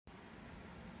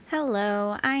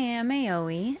Hello, I am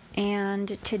Aoi, and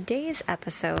today's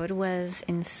episode was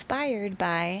inspired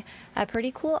by a pretty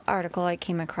cool article I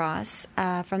came across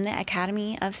from the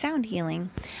Academy of Sound Healing.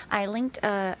 I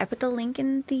put the link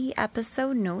in the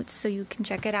episode notes so you can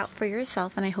check it out for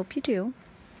yourself, and I hope you do.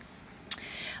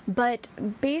 But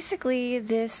basically,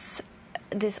 this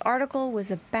article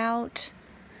was about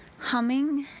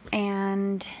humming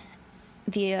and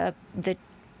the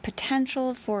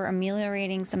potential for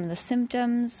ameliorating some of the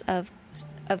symptoms of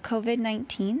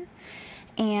COVID-19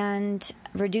 and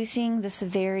reducing the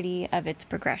severity of its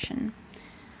progression.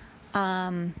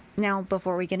 Now,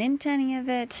 before we get into any of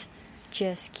it,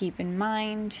 just keep in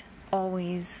mind,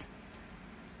 always,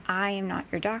 I am not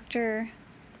your doctor.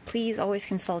 Please always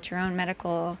consult your own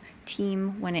medical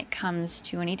team when it comes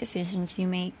to any decisions you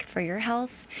make for your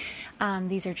health.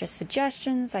 These are just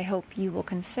suggestions. I hope you will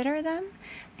consider them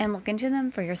and look into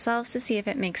them for yourselves to see if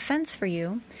it makes sense for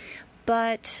you.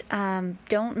 But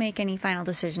don't make any final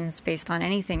decisions based on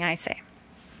anything I say.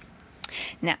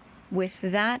 Now, with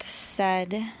that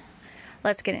said,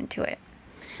 let's get into it.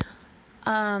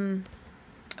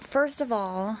 First of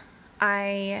all,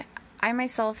 I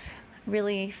myself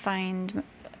really find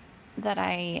that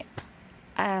I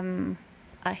am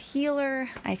a healer.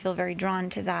 I feel very drawn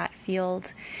to that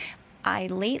field. I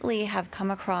lately have come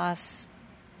across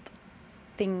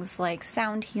things like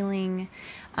sound healing.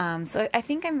 So I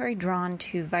think I'm very drawn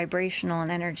to vibrational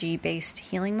and energy-based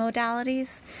healing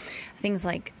modalities. Things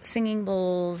like singing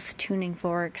bowls, tuning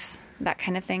forks, that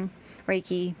kind of thing,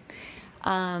 Reiki.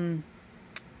 And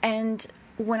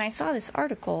when I saw this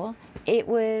article, it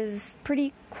was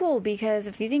pretty cool because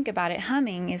if you think about it,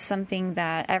 humming is something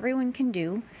that everyone can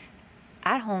do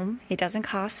at home. It doesn't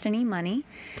cost any money.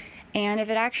 And if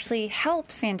it actually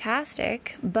helped,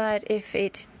 fantastic. But if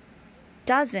it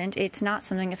doesn't, it's not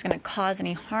something that's going to cause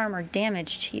any harm or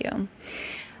damage to you.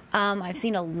 I've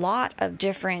seen a lot of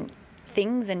different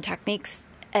things and techniques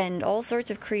and all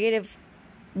sorts of creative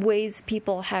ways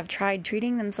people have tried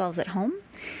treating themselves at home.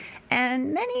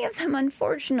 And many of them,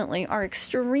 unfortunately, are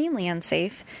extremely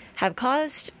unsafe, have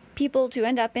caused people to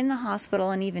end up in the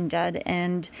hospital and even dead.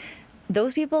 And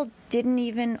those people didn't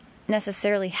even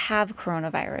necessarily have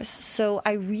coronavirus. So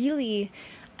I really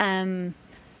am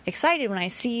excited when I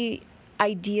see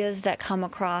ideas that come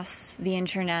across the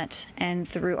internet and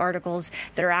through articles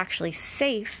that are actually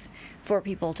safe for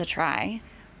people to try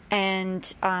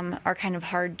and are kind of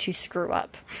hard to screw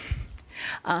up.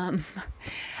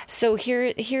 So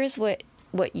here's what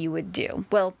you would do.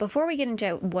 Well, before we get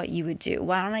into what you would do,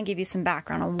 why don't I give you some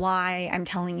background on why I'm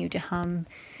telling you to hum.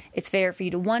 It's fair for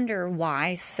you to wonder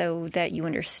why so that you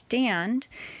understand.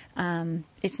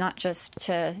 It's not just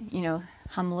to,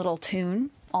 hum a little tune,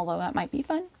 although that might be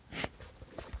fun.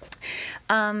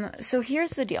 So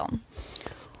here's the deal.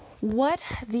 What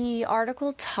the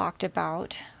article talked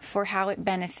about for how it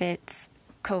benefits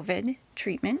COVID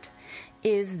treatment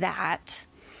is that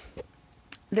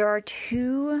there are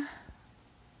two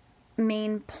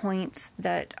main points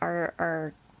that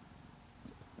are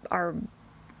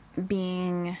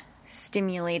being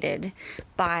stimulated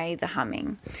by the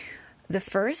humming. The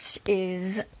first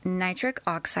is nitric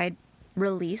oxide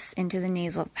release into the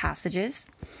nasal passages.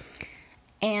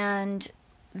 And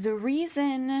the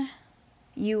reason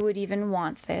you would even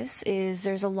want this is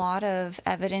there's a lot of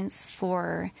evidence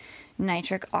for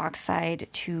nitric oxide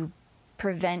to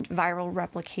prevent viral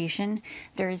replication.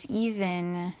 There's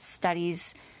even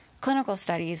clinical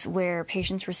studies, where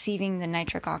patients receiving the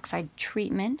nitric oxide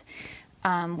treatment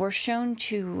far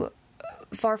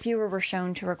fewer were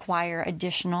shown to require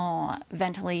additional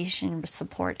ventilation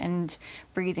support and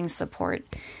breathing support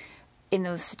in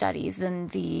those studies than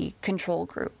the control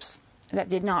groups that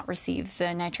did not receive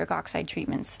the nitric oxide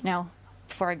treatments. Now,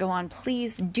 before I go on,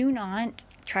 please do not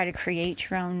try to create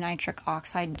your own nitric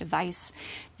oxide device.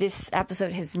 This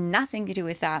episode has nothing to do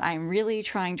with that. I'm really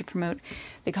trying to promote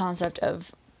the concept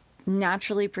of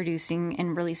naturally producing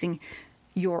and releasing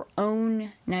your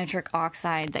own nitric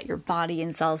oxide that your body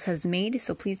and cells has made.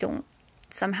 So please don't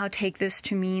somehow take this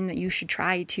to mean that you should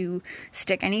try to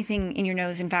stick anything in your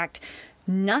nose. In fact,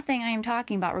 nothing I am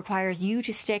talking about requires you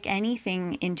to stick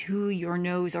anything into your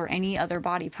nose or any other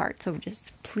body part. So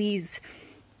just please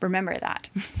remember that.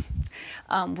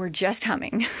 We're just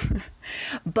humming.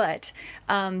 But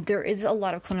there is a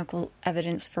lot of clinical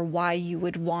evidence for why you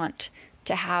would want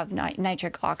to have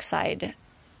nitric oxide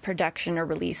production or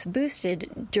release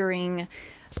boosted during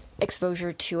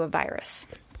exposure to a virus.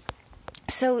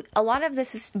 So a lot of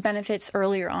this is benefits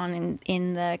earlier on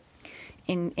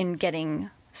in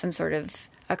getting some sort of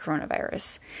a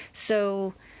coronavirus.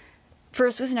 So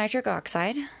first was nitric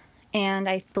oxide, And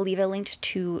I believe I linked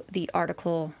to the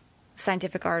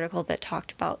scientific article that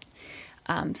talked about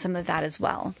some of that as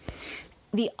well.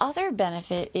 The other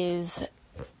benefit is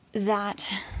that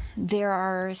there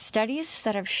are studies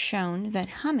that have shown that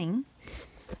humming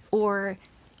or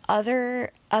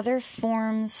other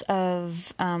forms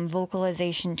of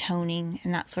vocalization, toning,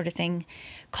 and that sort of thing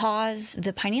cause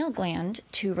the pineal gland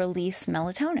to release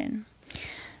melatonin.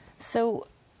 So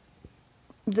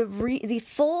the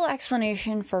full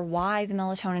explanation for why the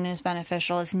melatonin is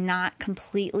beneficial is not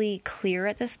completely clear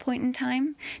at this point in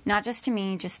time. Not just to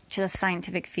me, just to the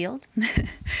scientific field.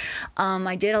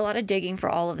 I did a lot of digging for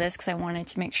all of this because I wanted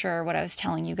to make sure what I was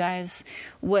telling you guys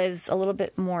was a little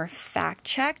bit more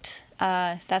fact-checked.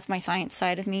 That's my science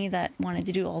side of me that wanted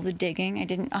to do all the digging. I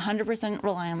didn't 100%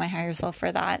 rely on my higher self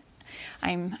for that.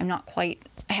 I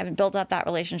haven't built up that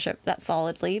relationship that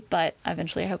solidly, but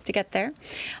eventually I hope to get there.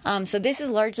 So this is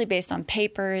largely based on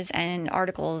papers and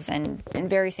articles and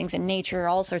various things in Nature,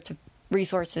 all sorts of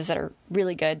resources that are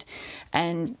really good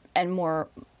and more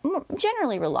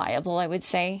generally reliable, I would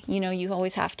say. You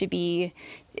always have to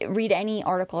read any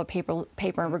article or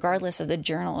paper, regardless of the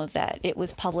journal that it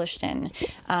was published in,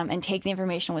 and take the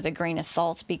information with a grain of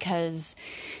salt, because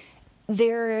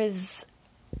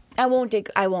I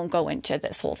won't go into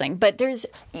this whole thing, but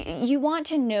you want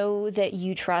to know that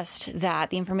you trust that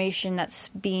the information that's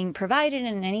being provided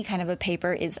in any kind of a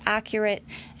paper is accurate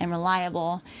and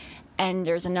reliable. And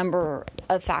there's a number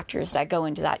of factors that go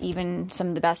into that. Even some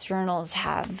of the best journals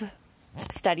have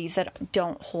studies that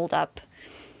don't hold up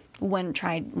when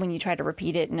you try to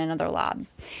repeat it in another lab.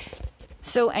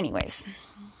 So anyways,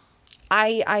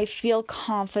 I feel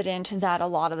confident that a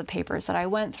lot of the papers that I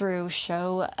went through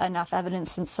show enough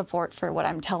evidence and support for what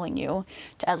I'm telling you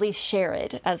to at least share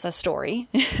it as a story.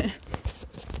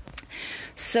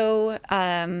 So,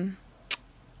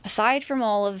 aside from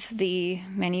all of the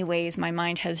many ways my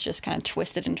mind has just kind of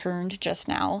twisted and turned just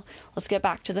now, let's get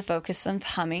back to the focus of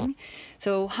humming.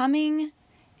 So humming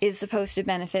is supposed to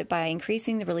benefit by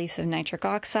increasing the release of nitric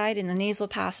oxide in the nasal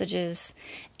passages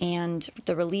and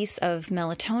the release of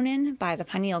melatonin by the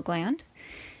pineal gland.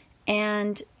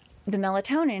 And the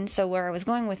melatonin, so where I was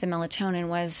going with the melatonin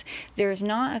was there's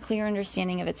not a clear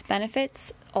understanding of its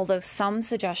benefits, although some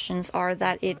suggestions are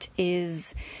that it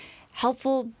is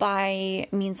helpful by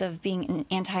means of being an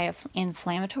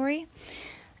anti-inflammatory.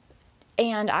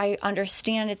 And I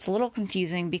understand it's a little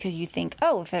confusing because you think,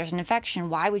 if there's an infection,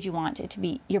 why would you want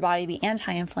your body to be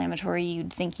anti-inflammatory?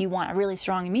 You'd think you want a really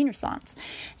strong immune response.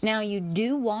 Now, you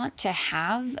do want to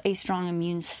have a strong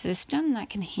immune system that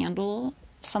can handle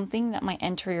something that might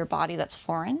enter your body that's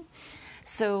foreign.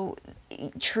 So,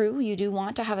 true, you do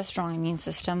want to have a strong immune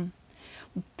system,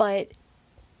 but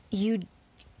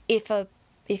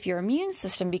if your immune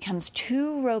system becomes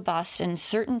too robust and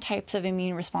certain types of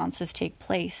immune responses take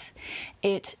place,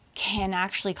 it can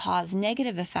actually cause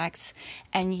negative effects.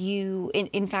 And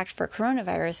in fact, for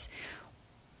coronavirus,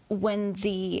 when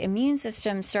the immune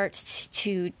system starts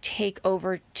to take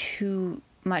over too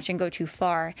much and go too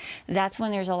far, that's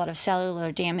when there's a lot of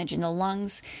cellular damage in the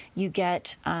lungs. You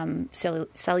get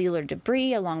cellular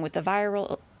debris along with the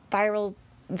viral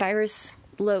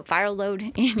load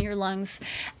in your lungs,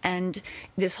 and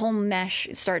this whole mesh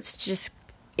starts to just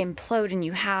implode, and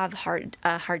you have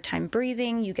a hard time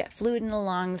breathing. You get fluid in the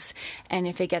lungs, and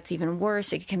if it gets even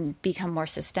worse, it can become more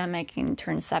systemic and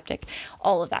turn septic,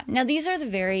 all of that. Now, these are the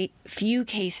very few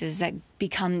cases that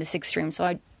become this extreme, so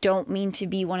I don't mean to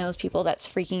be one of those people that's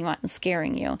freaking you out and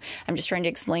scaring you. I'm just trying to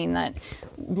explain that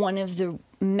one of the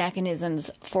mechanisms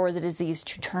for the disease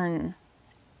to turn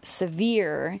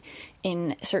severe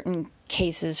in certain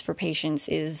cases for patients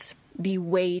is the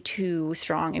way too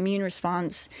strong immune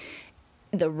response,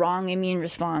 the wrong immune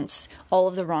response, all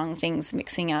of the wrong things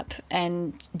mixing up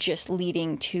and just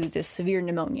leading to this severe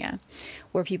pneumonia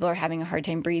where people are having a hard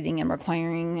time breathing and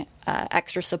requiring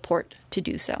extra support to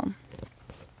do so.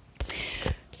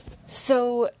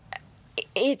 So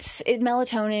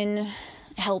melatonin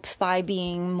helps by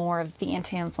being more of the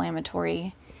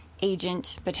anti-inflammatory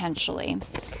agent potentially.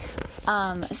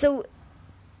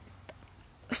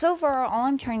 So far, all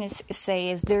I'm trying to say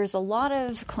is there's a lot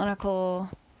of clinical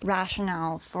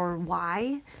rationale for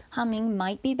why humming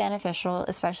might be beneficial,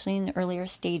 especially in the earlier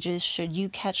stages should you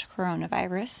catch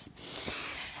coronavirus.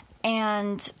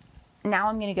 And now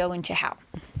I'm going to go into how.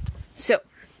 So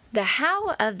the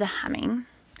how of the humming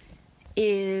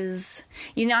is,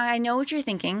 I know what you're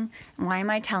thinking. Why am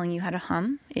I telling you how to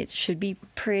hum? It should be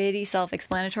pretty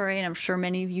self-explanatory, and I'm sure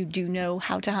many of you do know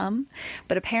how to hum.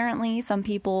 But apparently some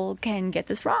people can get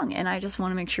this wrong, and I just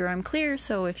want to make sure I'm clear,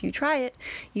 so if you try it,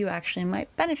 you actually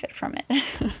might benefit from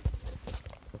it.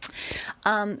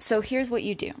 So here's what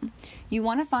you do. You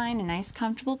want to find a nice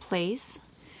comfortable place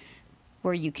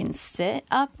where you can sit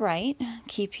upright,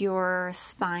 keep your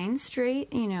spine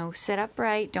straight, sit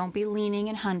upright, don't be leaning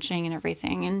and hunching and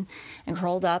everything and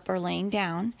curled up or laying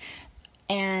down.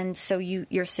 And so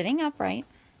you're sitting upright.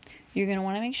 You're going to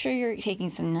want to make sure you're taking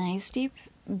some nice deep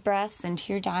breaths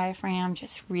into your diaphragm,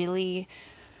 just really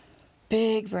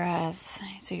big breaths.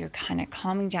 So you're kind of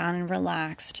calming down and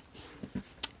relaxed.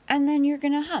 And then you're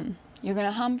going to hum. You're going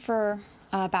to hum for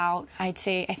about, I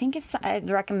think it's the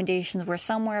recommendations were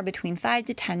somewhere between 5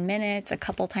 to 10 minutes, a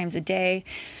couple times a day.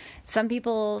 Some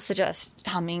people suggest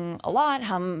humming a lot,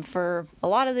 hum for a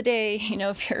lot of the day.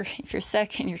 If you're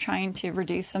sick and you're trying to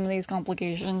reduce some of these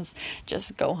complications,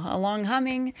 just go along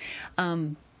humming.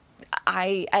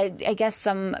 I guess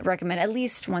some recommend at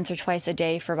least once or twice a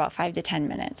day for about 5 to 10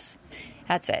 minutes.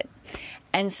 That's it.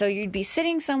 And so you'd be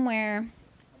sitting somewhere,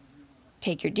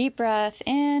 take your deep breath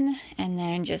in, and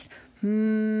then just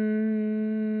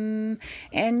and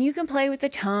you can play with the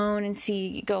tone and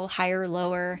go higher or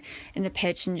lower in the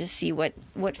pitch and just see what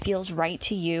feels right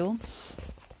to you.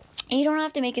 You don't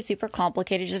have to make it super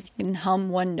complicated. Just you can hum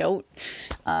one note,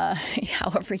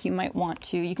 however you might want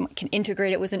to. You can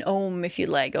integrate it with an om if you'd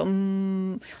like.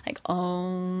 Like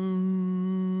om.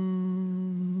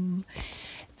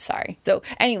 Sorry. So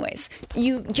anyways,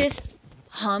 you just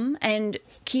hum, and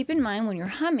keep in mind when you're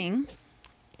humming,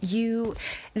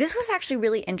 this was actually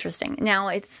really interesting. Now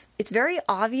it's very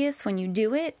obvious when you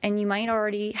do it, and you might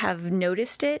already have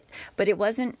noticed it, but I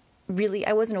wasn't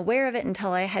aware of it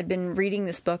until I had been reading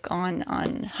this book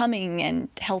on humming and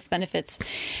health benefits,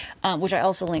 which I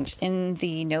also linked in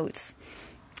the notes.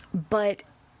 But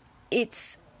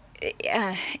it's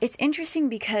interesting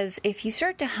because if you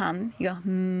start to hum, you go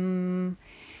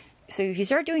So if you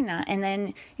start doing that, and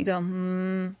then you go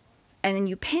and then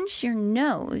you pinch your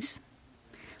nose,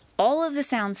 all of the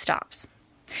sound stops.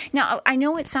 Now, I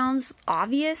know it sounds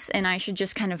obvious, and I should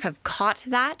just kind of have caught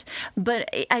that, but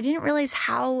I didn't realize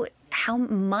how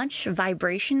much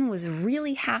vibration was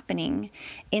really happening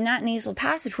in that nasal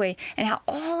passageway, and how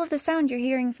all of the sound you're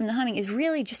hearing from the humming is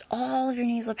really just all of your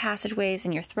nasal passageways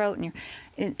and your throat,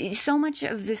 and so much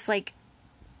of this, like,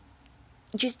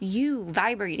 just you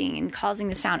vibrating and causing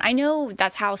the sound. I know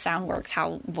that's how sound works,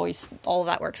 how voice, all of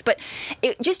that works, but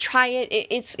just try it.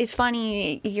 It's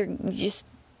funny. You're just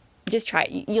try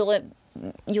it.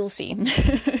 You'll see.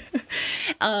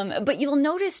 But you'll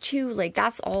notice too, like,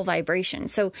 that's all vibration.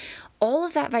 So all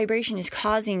of that vibration is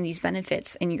causing these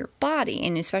benefits in your body,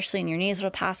 and especially in your nasal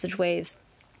passageways,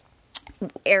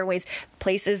 airways,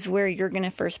 places where you're going to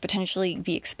first potentially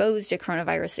be exposed to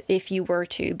coronavirus if you were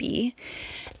to be.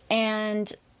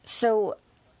 And so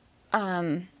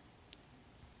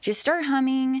just start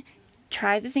humming.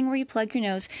 Try the thing where you plug your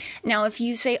nose. Now, if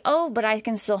you say, oh, but I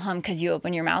can still hum because you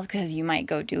open your mouth, because you might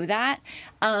go do that.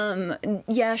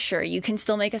 Yeah, sure. You can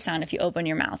still make a sound if you open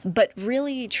your mouth. But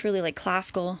really, truly, like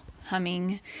classical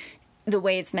humming, the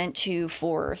way it's meant to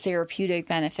for therapeutic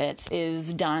benefits,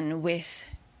 is done with,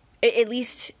 at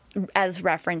least as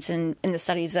reference in the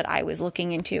studies that I was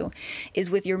looking into, is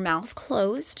with your mouth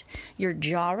closed, your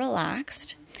jaw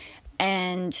relaxed,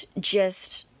 and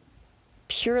just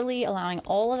purely allowing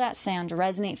all of that sound to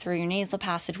resonate through your nasal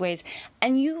passageways.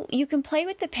 And you can play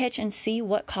with the pitch and see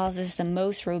what causes the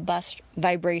most robust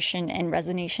vibration and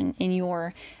resonation in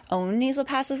your own nasal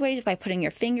passageways by putting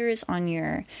your fingers on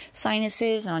your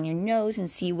sinuses and on your nose, and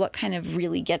see what kind of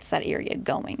really gets that area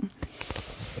going.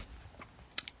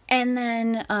 And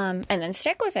then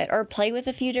stick with it, or play with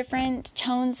a few different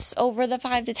tones over the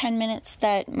 5 to 10 minutes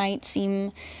that might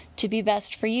seem to be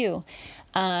best for you.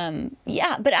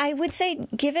 But I would say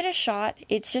give it a shot.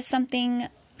 It's just something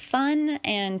fun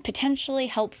and potentially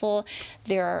helpful.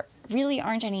 There really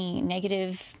aren't any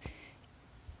negative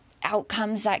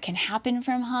outcomes that can happen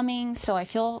from humming, so I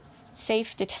feel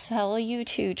safe to tell you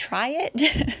to try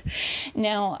it.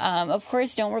 Now, of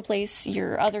course, don't replace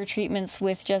your other treatments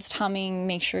with just humming.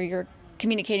 Make sure you're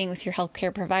communicating with your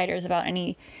healthcare providers about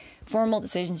any formal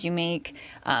decisions you make.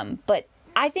 But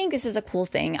I think this is a cool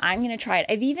thing. I'm going to try it.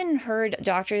 I've even heard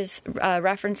doctors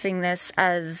referencing this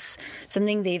as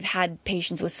something they've had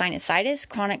patients with sinusitis,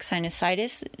 chronic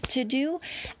sinusitis, to do,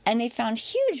 and they found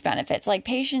huge benefits. Like,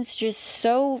 patients just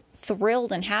so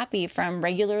thrilled and happy from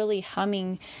regularly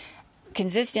humming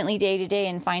consistently day to day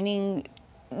and finding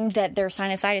that their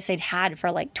sinusitis they'd had for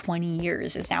like 20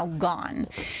 years is now gone.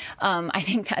 I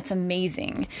think that's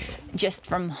amazing just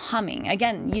from humming.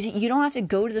 Again, you don't have to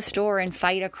go to the store and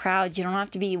fight a crowd. You don't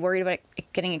have to be worried about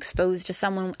getting exposed to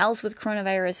someone else with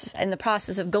coronavirus in the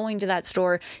process of going to that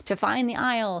store to find the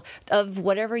aisle of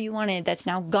whatever you wanted that's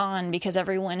now gone because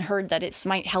everyone heard that it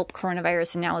might help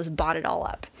coronavirus and now has bought it all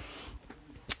up.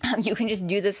 You can just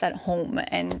do this at home,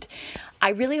 and I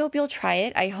really hope you'll try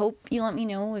it. I hope you let me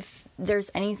know if there's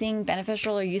anything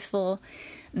beneficial or useful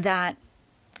that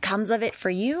comes of it for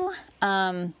you.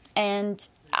 And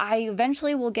I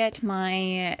eventually will get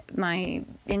my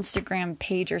Instagram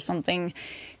page or something,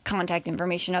 contact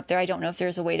information up there. I don't know if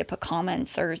there's a way to put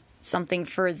comments or something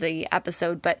for the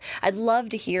episode, but I'd love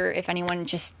to hear if anyone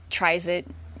just tries it,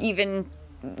 even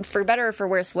for better or for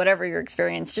worse, whatever your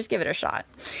experience, just give it a shot.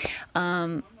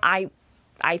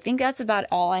 I think that's about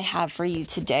all I have for you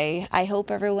today. I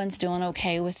hope everyone's doing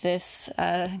okay with this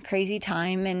crazy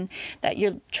time, and that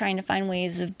you're trying to find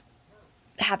ways of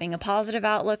having a positive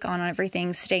outlook on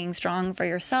everything, staying strong for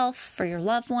yourself, for your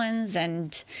loved ones,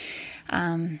 and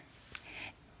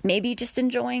maybe just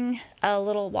enjoying a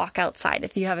little walk outside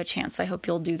if you have a chance. I hope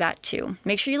you'll do that too.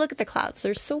 Make sure you look at the clouds.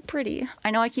 They're so pretty.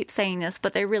 I know I keep saying this,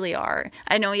 but they really are.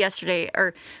 I know yesterday,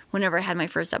 or whenever I had my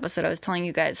first episode, I was telling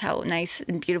you guys how nice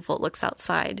and beautiful it looks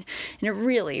outside. And it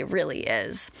really, really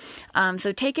is.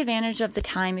 So take advantage of the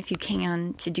time if you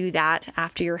can to do that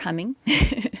after you're humming.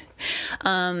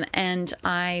 And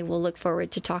I will look forward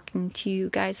to talking to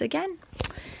you guys again.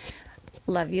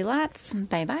 Love you lots.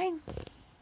 Bye-bye.